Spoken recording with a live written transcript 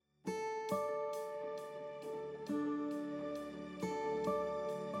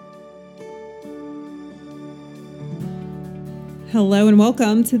Hello and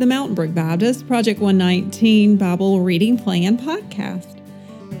welcome to the Mountain Brook Baptist Project 119 Bible Reading Plan podcast.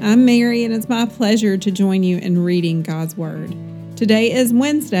 I'm Mary and it's my pleasure to join you in reading God's Word. Today is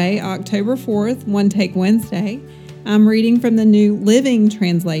Wednesday, October 4th, One Take Wednesday. I'm reading from the New Living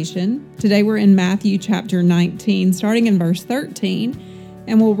Translation. Today we're in Matthew chapter 19, starting in verse 13,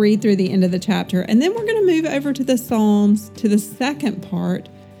 and we'll read through the end of the chapter. And then we're going to move over to the Psalms, to the second part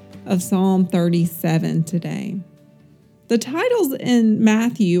of Psalm 37 today. The titles in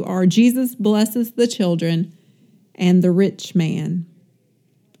Matthew are Jesus Blesses the Children and The Rich Man.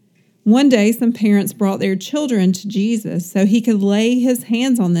 One day, some parents brought their children to Jesus so he could lay his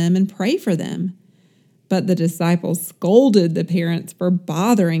hands on them and pray for them. But the disciples scolded the parents for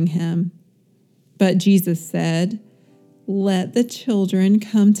bothering him. But Jesus said, "Let the children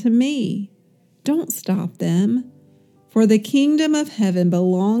come to me. Don't stop them, for the kingdom of heaven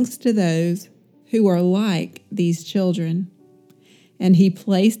belongs to those who are like these children." And he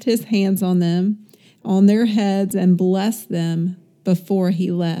placed his hands on them, on their heads, and blessed them before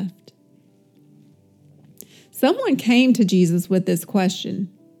he left. Someone came to Jesus with this question,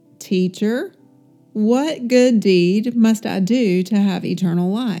 "Teacher, what good deed must I do to have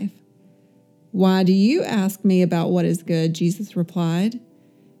eternal life?" "Why do you ask me about what is good?" Jesus replied.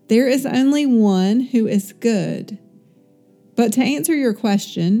 "There is only one who is good. But to answer your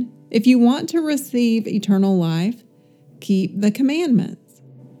question, if you want to receive eternal life, keep the commandments."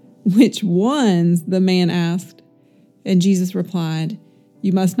 "Which ones?" the man asked. And Jesus replied,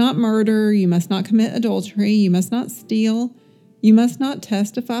 "You must not murder, you must not commit adultery, you must not steal, you must not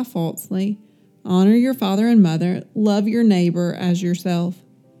testify falsely, honor your father and mother, love your neighbor as yourself."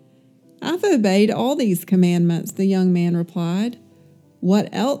 "I've obeyed all these commandments," the young man replied. "What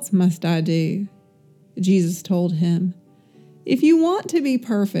else must I do?" Jesus told him, "If you want to be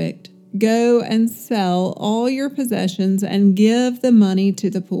perfect, go and sell all your possessions and give the money to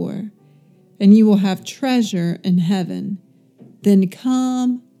the poor, and you will have treasure in heaven. Then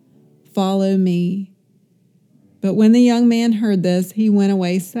come, follow me." But when the young man heard this, he went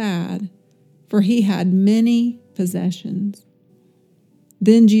away sad, for he had many possessions.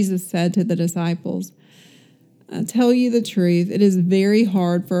 Then Jesus said to the disciples, "I tell you the truth, it is very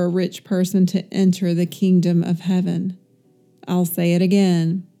hard for a rich person to enter the kingdom of heaven. I'll say it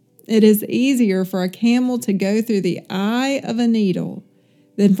again. It is easier for a camel to go through the eye of a needle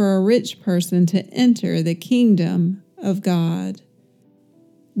than for a rich person to enter the kingdom of God."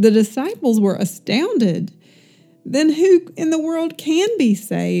 The disciples were astounded. "Then who in the world can be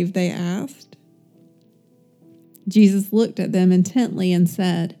saved?" they asked. Jesus looked at them intently and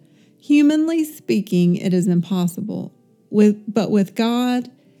said, "Humanly speaking, it is impossible. But with God,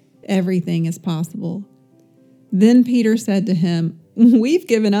 everything is possible." Then Peter said to him, "We've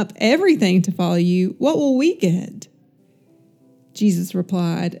given up everything to follow you. What will we get?" Jesus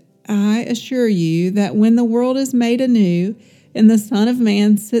replied, "I assure you that when the world is made anew and the Son of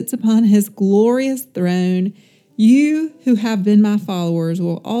Man sits upon his glorious throne, you who have been my followers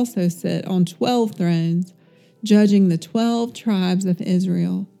will also sit on 12 thrones, judging the 12 tribes of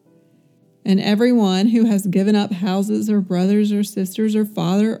Israel. And everyone who has given up houses or brothers or sisters or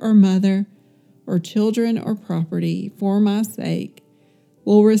father or mother or children or property for my sake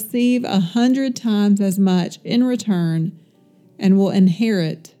will receive 100 times as much in return and will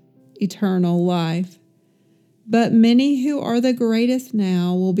inherit eternal life. But many who are the greatest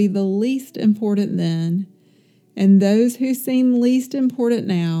now will be the least important then, and those who seem least important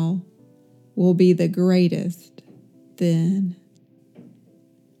now will be the greatest then."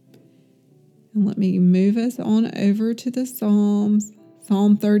 And let me move us on over to the Psalms,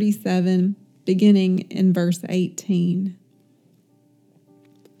 Psalm 37, beginning in verse 18.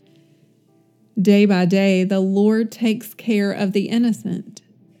 "Day by day the Lord takes care of the innocent,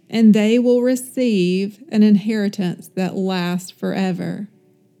 and they will receive an inheritance that lasts forever.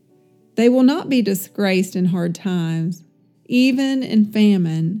 They will not be disgraced in hard times. Even in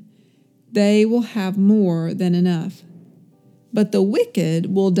famine, they will have more than enough. But the wicked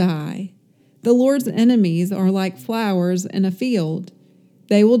will die. The Lord's enemies are like flowers in a field.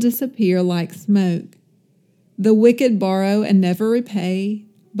 They will disappear like smoke. The wicked borrow and never repay,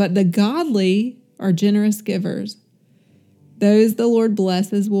 but the godly are generous givers. Those the Lord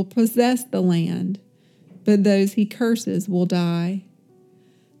blesses will possess the land, but those he curses will die.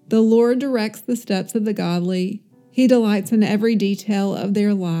 The Lord directs the steps of the godly. He delights in every detail of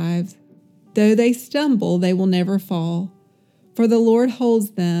their lives. Though they stumble, they will never fall, for the Lord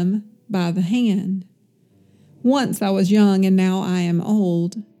holds them by the hand. Once I was young, and now I am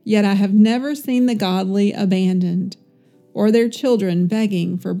old, yet I have never seen the godly abandoned, or their children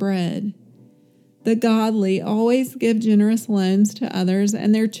begging for bread. The godly always give generous loans to others,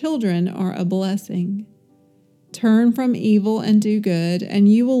 and their children are a blessing. Turn from evil and do good, and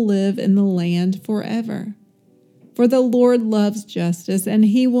you will live in the land forever. For the Lord loves justice, and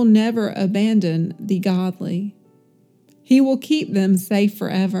he will never abandon the godly. He will keep them safe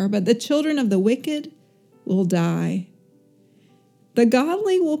forever, but the children of the wicked will die. The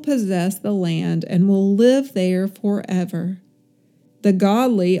godly will possess the land and will live there forever. The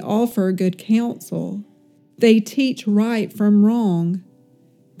godly offer good counsel. They teach right from wrong.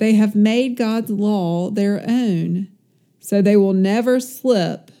 They have made God's law their own, so they will never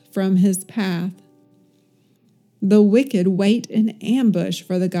slip from his path. The wicked wait in ambush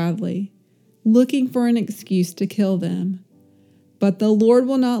for the godly, looking for an excuse to kill them. But the Lord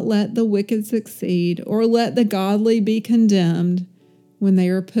will not let the wicked succeed or let the godly be condemned when they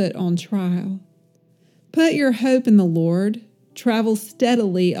are put on trial. Put your hope in the Lord. Travel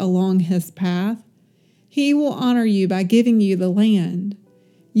steadily along his path. He will honor you by giving you the land.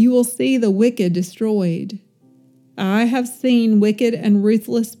 You will see the wicked destroyed. I have seen wicked and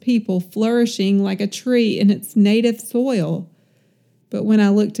ruthless people flourishing like a tree in its native soil. But when I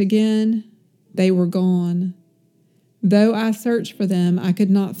looked again, they were gone. Though I searched for them, I could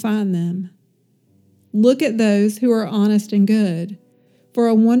not find them. Look at those who are honest and good, for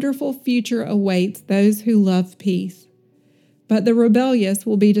a wonderful future awaits those who love peace. But the rebellious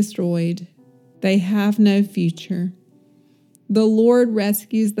will be destroyed. They have no future. The Lord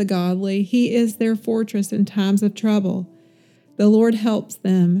rescues the godly. He is their fortress in times of trouble. The Lord helps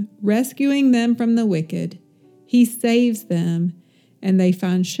them, rescuing them from the wicked. He saves them, and they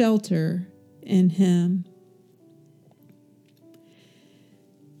find shelter in him.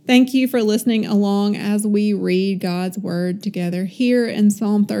 Thank you for listening along as we read God's word together. Here in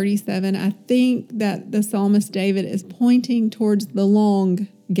Psalm 37, I think that the psalmist David is pointing towards the long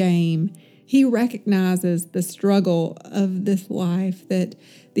game. He recognizes the struggle of this life, that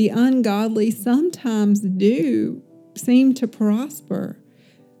the ungodly sometimes do seem to prosper.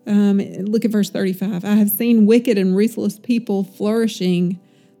 Look at verse 35. I have seen wicked and ruthless people flourishing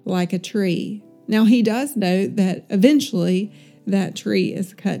like a tree. Now, he does note that eventually that tree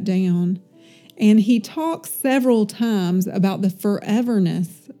is cut down. And he talks several times about the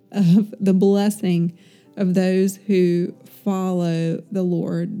foreverness of the blessing of those who follow the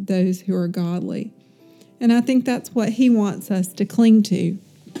Lord, those who are godly. And I think that's what he wants us to cling to.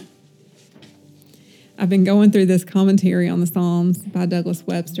 I've been going through this commentary on the Psalms by Douglas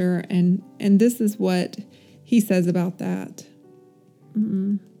Webster, and this is what he says about that.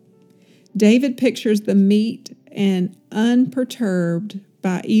 David pictures the meek and unperturbed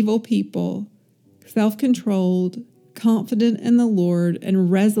by evil people, self-controlled, confident in the Lord,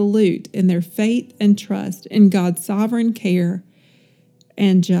 and resolute in their faith and trust in God's sovereign care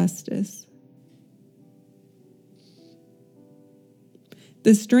and justice.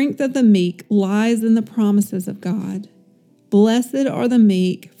 The strength of the meek lies in the promises of God. Blessed are the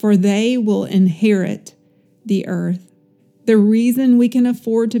meek, for they will inherit the earth. The reason we can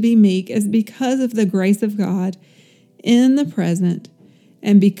afford to be meek is because of the grace of God in the present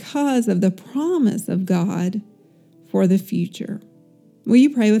and because of the promise of God for the future. Will you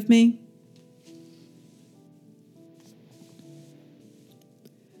pray with me?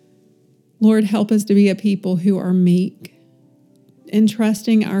 Lord, help us to be a people who are meek,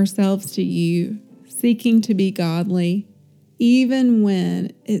 entrusting ourselves to you, seeking to be godly, even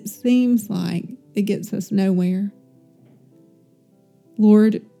when it seems like it gets us nowhere.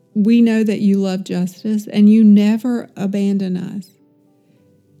 Lord, we know that you love justice and you never abandon us.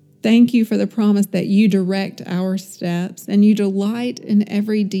 Thank you for the promise that you direct our steps and you delight in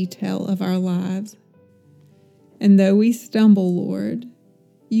every detail of our lives. And though we stumble, Lord,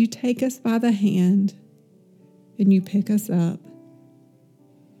 you take us by the hand and you pick us up.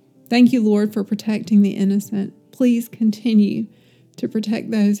 Thank you, Lord, for protecting the innocent. Please continue to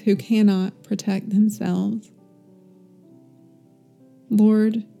protect those who cannot protect themselves.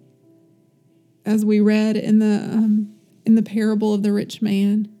 Lord, as we read in the parable of the rich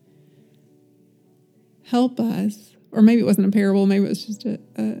man, help us, or maybe it wasn't a parable, maybe it was just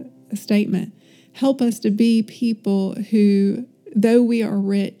a statement. Help us to be people who, though we are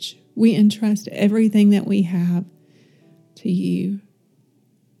rich, we entrust everything that we have to you,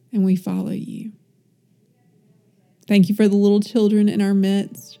 and we follow you. Thank you for the little children in our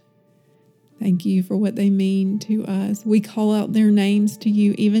midst. Thank you for what they mean to us. We call out their names to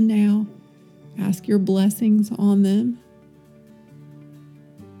you even now. Ask your blessings on them.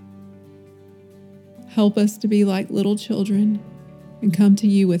 Help us to be like little children and come to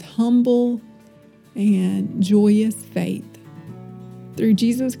you with humble and joyous faith. Through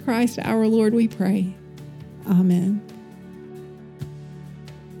Jesus Christ our Lord we pray. Amen.